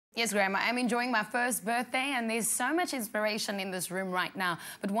Yes, Graham, I'm enjoying my first birthday and there's so much inspiration in this room right now,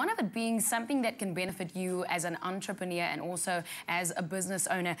 but one of it being something that can benefit you as an entrepreneur and also as a business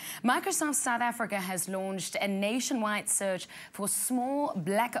owner. Microsoft South Africa has launched a nationwide search for small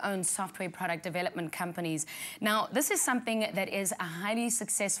Black-owned software product development companies. Now, this is something that is a highly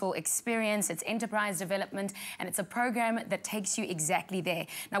successful experience. It's enterprise development and it's a program that takes you exactly there.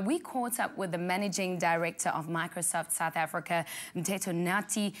 Now, we caught up with the managing director of Microsoft South Africa, Mteto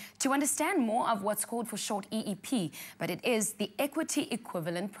Nyati, to understand more of what's called for short EEP, but it is the Equity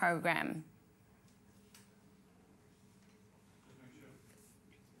Equivalent Program.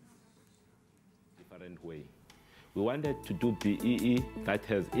 Different way. We wanted to do BEE that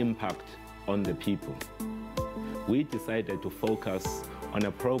has impact on the people. We decided to focus on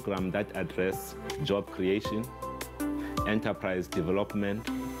a program that addresses job creation, enterprise development,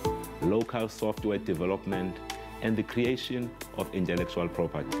 local software development, and the creation of intellectual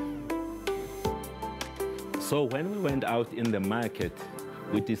property. So when we went out in the market,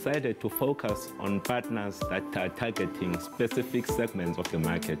 we decided to focus on partners that are targeting specific segments of the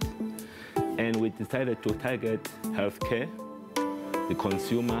market. And we decided to target healthcare, the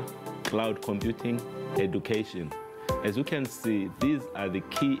consumer, cloud computing, education. As you can see, these are the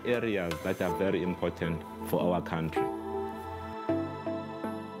key areas that are very important for our country.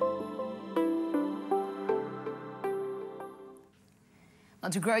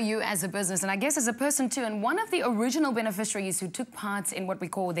 To grow you as a business and I guess as a person too. And one of the original beneficiaries who took part in what we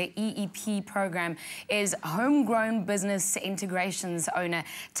call the EEP program is Homegrown Business Integrations owner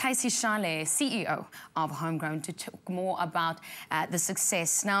Thaisi Shale, CEO of Homegrown, to talk more about the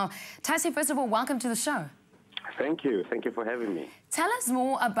success. Now, Thaisi, first of all, welcome to the show. Thank you. Thank you for having me. Tell us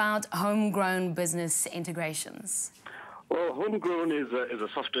more about Homegrown Business Integrations. Well, Homegrown is a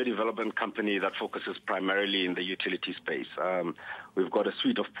software development company that focuses primarily in the utility space. We've got a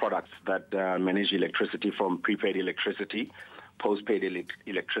suite of products that manage electricity, from prepaid electricity, postpaid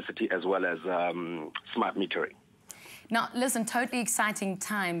electricity, as well as smart metering. Now, listen, totally exciting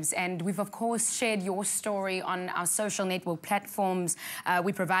times, and we've, of course, shared your story on our social network platforms.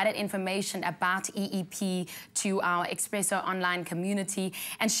 We provided information about EEP to our Expresso online community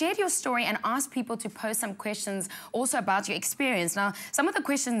and shared your story and asked people to post some questions also about your experience. Now, some of the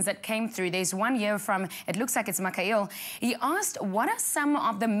questions that came through, there's one here from, it looks like it's Makail. He asked, what are some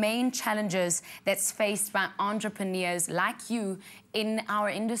of the main challenges that's faced by entrepreneurs like you in our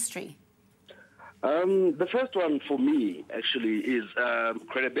industry? The first one for me, actually, is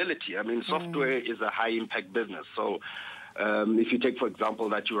credibility. I mean, software is a high-impact business. So if you take, for example,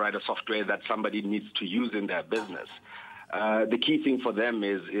 that you write a software that somebody needs to use in their business, the key thing for them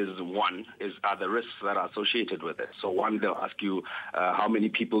are the risks that are associated with it. So one, they'll ask you, how many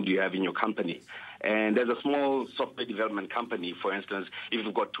people do you have in your company? And as a small software development company, for instance, if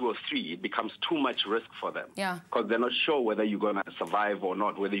you've got 2 or 3, it becomes too much risk for them. Yeah. Because they're not sure whether you're going to survive or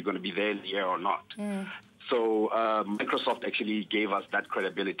not, whether you're going to be there in the year or not. So Microsoft actually gave us that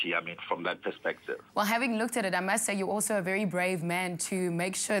credibility, I mean, from that perspective. Well, having looked at it, I must say you're also a very brave man to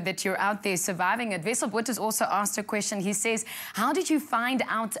make sure that you're out there surviving it. Wessel Butt has also asked a question. He says, how did you find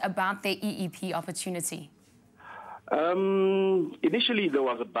out about the EEP opportunity? Initially, there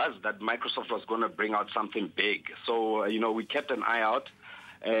was a buzz that Microsoft was going to bring out something big. So, we kept an eye out.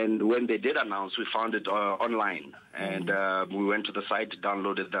 And when they did announce, we found it online. And we went to the site,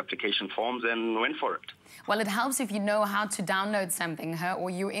 downloaded the application forms, and went for it. Well, it helps if you know how to download something, or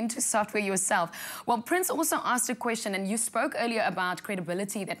you're into software yourself. Well, Prince also asked a question, and you spoke earlier about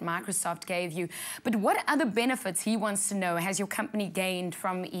credibility that Microsoft gave you. But what other benefits, he wants to know, has your company gained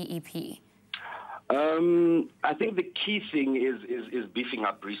from EEP? I think the key thing is beefing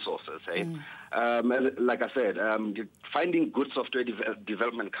up resources. Like I said, finding good software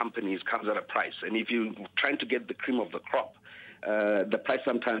development companies comes at a price. And if you're trying to get the cream of the crop, the price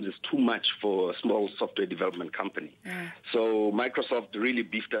sometimes is too much for a small software development company. So Microsoft really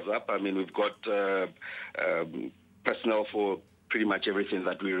beefed us up. I mean, we've got personnel for pretty much everything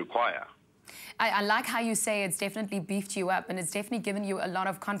that we require. I like how you say it's definitely beefed you up and it's definitely given you a lot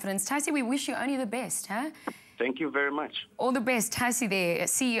of confidence. Thaisi, we wish you only the best, huh? Thank you very much. All the best. Thaisi there,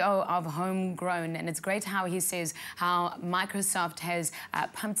 CEO of Homegrown, and it's great how he says how Microsoft has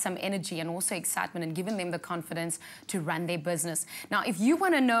pumped some energy and also excitement and given them the confidence to run their business. Now, if you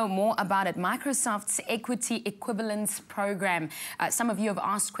want to know more about it, Microsoft's Equity Equivalence Program, some of you have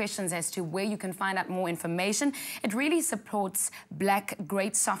asked questions as to where you can find out more information. It really supports Black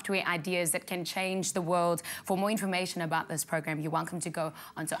great software ideas that can change the world. For more information about this program, you're welcome to go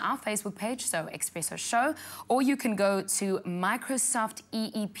onto our Facebook page, so Expresso Show, or you can go to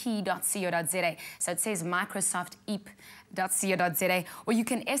microsofteep.co.za. So it says Microsoft EEP .co.za, or you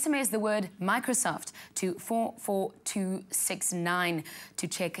can SMS the word Microsoft to 44269 to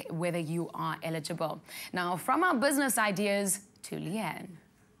check whether you are eligible. Now, from our business ideas to Leigh-Anne.